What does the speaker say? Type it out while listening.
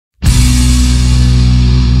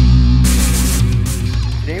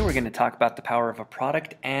going to talk about the power of a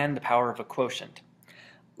product and the power of a quotient.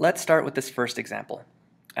 Let's start with this first example.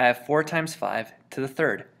 I have 4 times 5 to the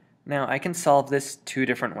third. Now I can solve this two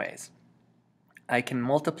different ways. I can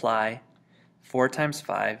multiply 4 times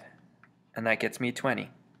 5 and that gets me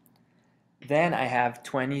 20. Then I have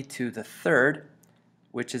 20 to the third,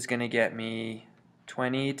 which is going to get me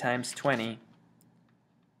 20 times 20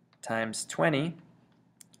 times 20,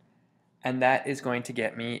 and that is going to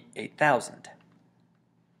get me 8,000.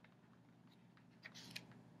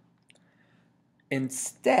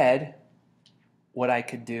 Instead, what I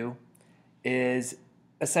could do is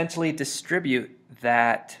essentially distribute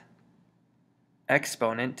that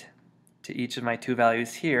exponent to each of my two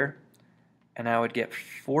values here, and I would get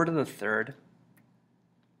 4 to the third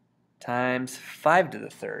times 5 to the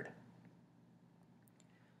third,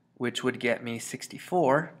 which would get me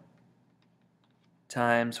 64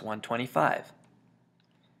 times 125,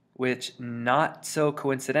 which not so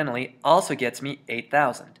coincidentally also gets me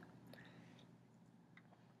 8,000.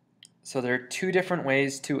 So there are two different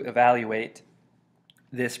ways to evaluate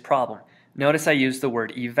this problem. Notice I use the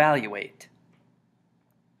word evaluate,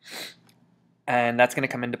 and that's going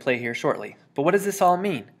to come into play here shortly. But what does this all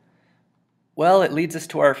mean? Well, it leads us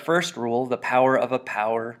to our first rule, the power of a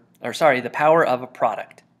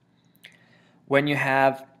product. When you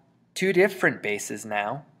have two different bases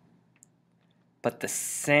now, but the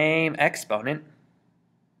same exponent,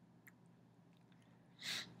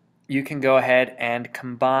 you can go ahead and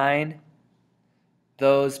combine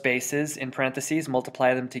those bases in parentheses,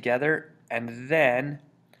 multiply them together, and then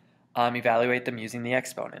evaluate them using the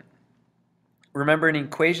exponent. Remember, an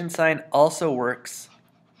equation sign also works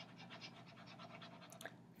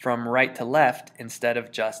from right to left instead of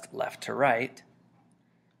just left to right.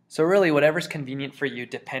 So really, whatever's convenient for you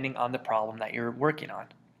depending on the problem that you're working on.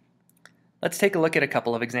 Let's take a look at a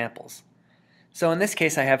couple of examples. So in this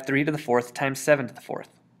case, I have 3 to the fourth times 7 to the fourth.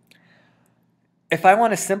 If I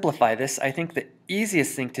want to simplify this, I think the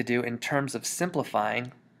easiest thing to do in terms of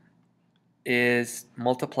simplifying is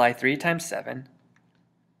multiply 3 times 7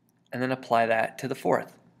 and then apply that to the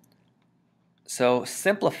fourth. So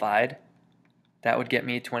simplified, that would get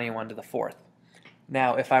me 21 to the fourth.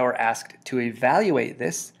 Now, if I were asked to evaluate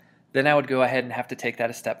this, then I would go ahead and have to take that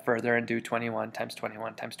a step further and do 21 times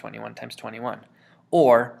 21 times 21 times 21.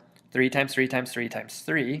 Or 3 times 3 times 3 times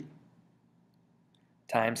 3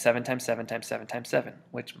 times 7 times 7 times 7 times 7,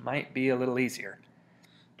 which might be a little easier.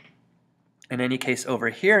 In any case, over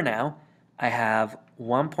here now, I have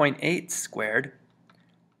 1.8 squared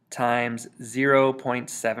times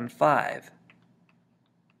 0.75.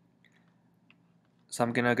 So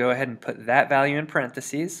I'm going to go ahead and put that value in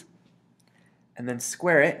parentheses and then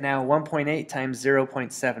square it. Now 1.8 times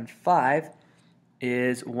 0.75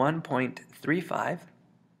 is 1.35,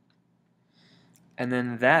 and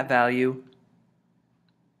then that value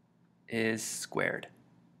is squared.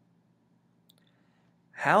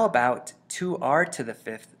 How about 2r to the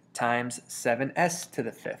fifth times 7s to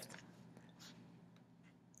the fifth?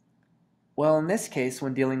 Well, in this case,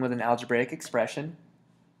 when dealing with an algebraic expression,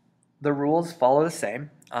 the rules follow the same.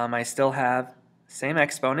 I still have same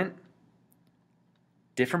exponent,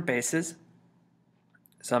 different bases.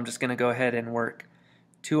 So I'm just going to go ahead and work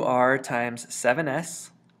 2r times 7s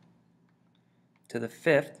to the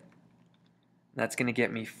fifth. That's going to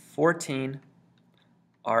get me 14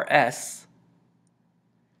 rs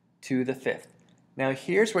to the fifth. Now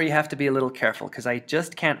here's where you have to be a little careful, because I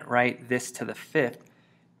just can't write this to the fifth,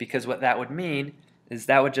 because what that would mean is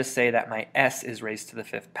that would just say that my s is raised to the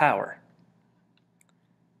fifth power.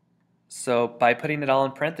 So by putting it all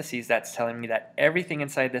in parentheses, that's telling me that everything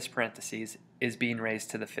inside this parentheses is being raised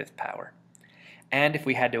to the fifth power. And if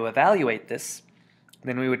we had to evaluate this,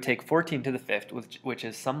 then we would take 14 to the fifth, which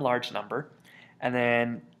is some large number, and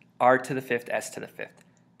then r to the fifth, s to the fifth.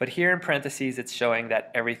 But here in parentheses, it's showing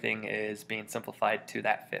that everything is being simplified to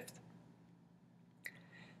that fifth.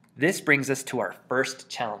 This brings us to our first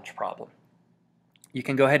challenge problem. You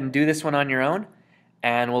can go ahead and do this one on your own,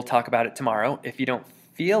 and we'll talk about it tomorrow. If you don't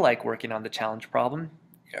feel like working on the challenge problem,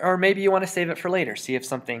 or maybe you want to save it for later, see if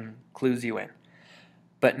something clues you in.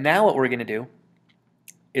 But now what we're going to do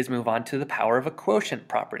is move on to the power of a quotient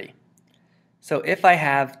property. So if I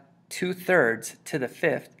have 2/3 to the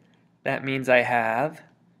fifth, that means I have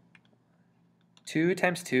 2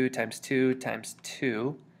 times 2 times 2 times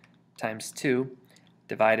 2 times 2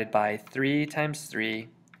 divided by 3 times 3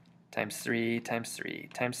 times 3 times 3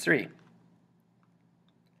 times 3,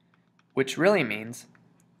 which really means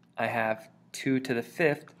I have 2 to the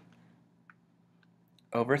fifth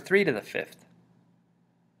over 3 to the fifth.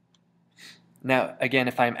 Now, again,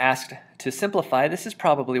 if I'm asked to simplify, this is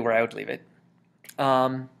probably where I would leave it.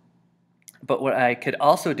 But what I could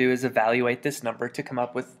also do is evaluate this number to come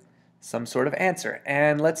up with some sort of answer.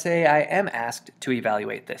 And let's say I am asked to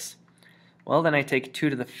evaluate this. Well, then I take 2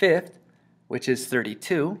 to the 5th, which is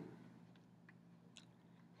 32,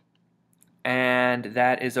 and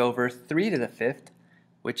that is over 3 to the 5th,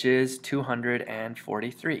 which is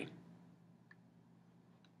 243.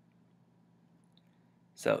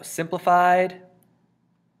 So simplified,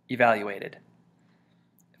 evaluated.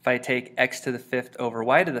 If I take x to the 5th over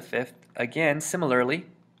y to the 5th, again, similarly,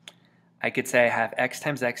 I could say I have x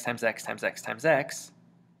times x times x times x times x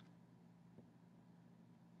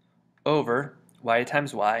over y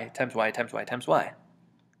times y times y times y times y.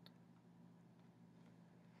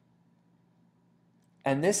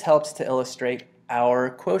 And this helps to illustrate our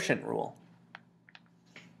quotient rule.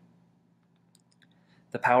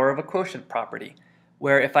 The power of a quotient property,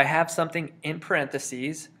 where if I have something in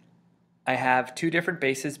parentheses, I have two different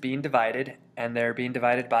bases being divided, and they're being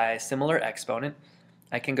divided by a similar exponent,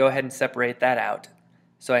 I can go ahead and separate that out.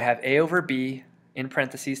 So I have a over b in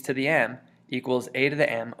parentheses to the m equals a to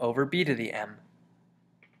the m over b to the m.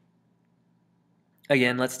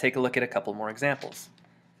 Again, let's take a look at a couple more examples.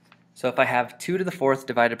 So if I have 2 to the 4th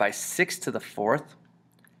divided by 6 to the 4th,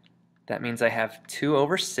 that means I have 2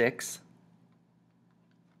 over 6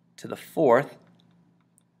 to the 4th,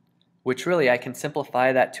 which really I can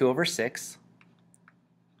simplify that 2 over 6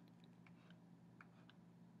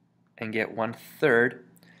 and get 1/3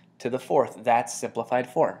 to the 4th. That's simplified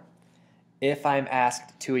form. If I'm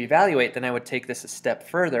asked to evaluate, then I would take this a step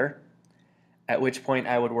further, at which point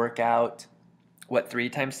I would work out what 3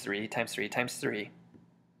 times 3 times 3 times 3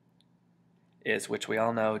 is, which we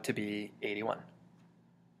all know to be 81.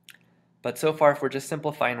 But so far, if we're just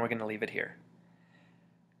simplifying, we're going to leave it here.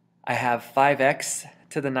 I have 5x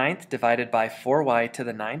to the 9th divided by 4y to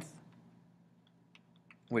the 9th,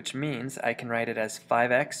 which means I can write it as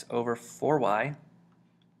 5x over 4y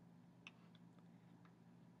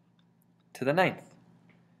to the 9th.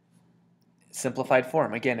 Simplified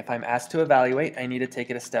form. Again, if I'm asked to evaluate, I need to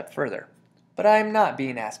take it a step further. But I'm not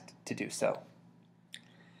being asked to do so.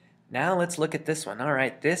 Now let's look at this one. All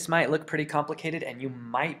right, this might look pretty complicated, and you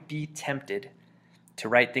might be tempted to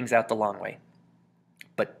write things out the long way.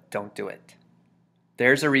 But don't do it.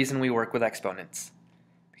 There's a reason we work with exponents,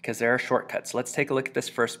 because there are shortcuts. Let's take a look at this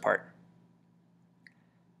first part.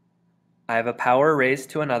 I have a power raised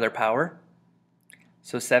to another power.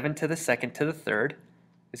 So 7 to the 2nd to the 3rd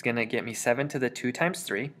is going to get me 7 to the 2 times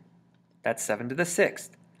 3. That's 7 to the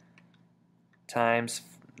 6th times,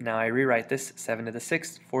 now I rewrite this, 7 to the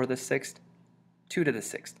 6th, 4 to the 6th, 2 to the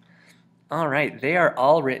 6th. All right, they are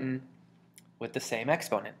all written with the same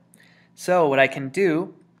exponent. So what I can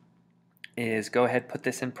do is go ahead and put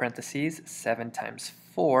this in parentheses, 7 times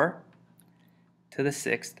 4 to the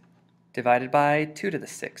 6th divided by 2 to the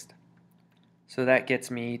 6th. So that gets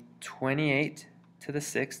me 28 to the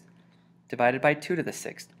 6th divided by 2 to the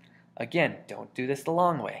 6th. Again, don't do this the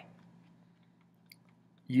long way.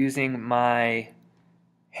 Using my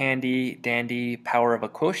handy dandy power of a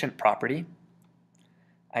quotient property,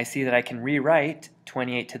 I see that I can rewrite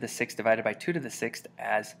 28 to the 6th divided by 2 to the 6th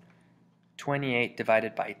as 28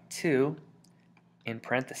 divided by 2 in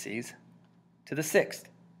parentheses to the 6th.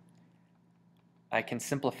 I can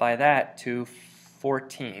simplify that to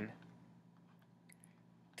 14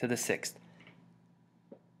 to the 6th.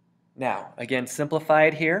 Now, again,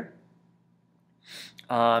 simplified here.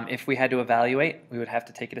 If we had to evaluate, we would have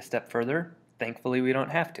to take it a step further. Thankfully, we don't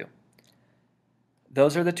have to.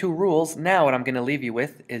 Those are the two rules. Now what I'm going to leave you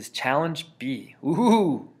with is challenge B.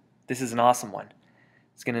 Ooh, this is an awesome one.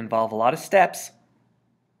 It's going to involve a lot of steps,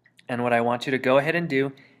 and what I want you to go ahead and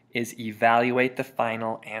do is evaluate the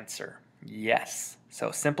final answer. Yes,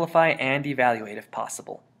 so simplify and evaluate if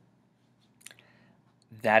possible.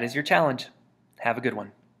 That is your challenge. Have a good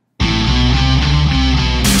one.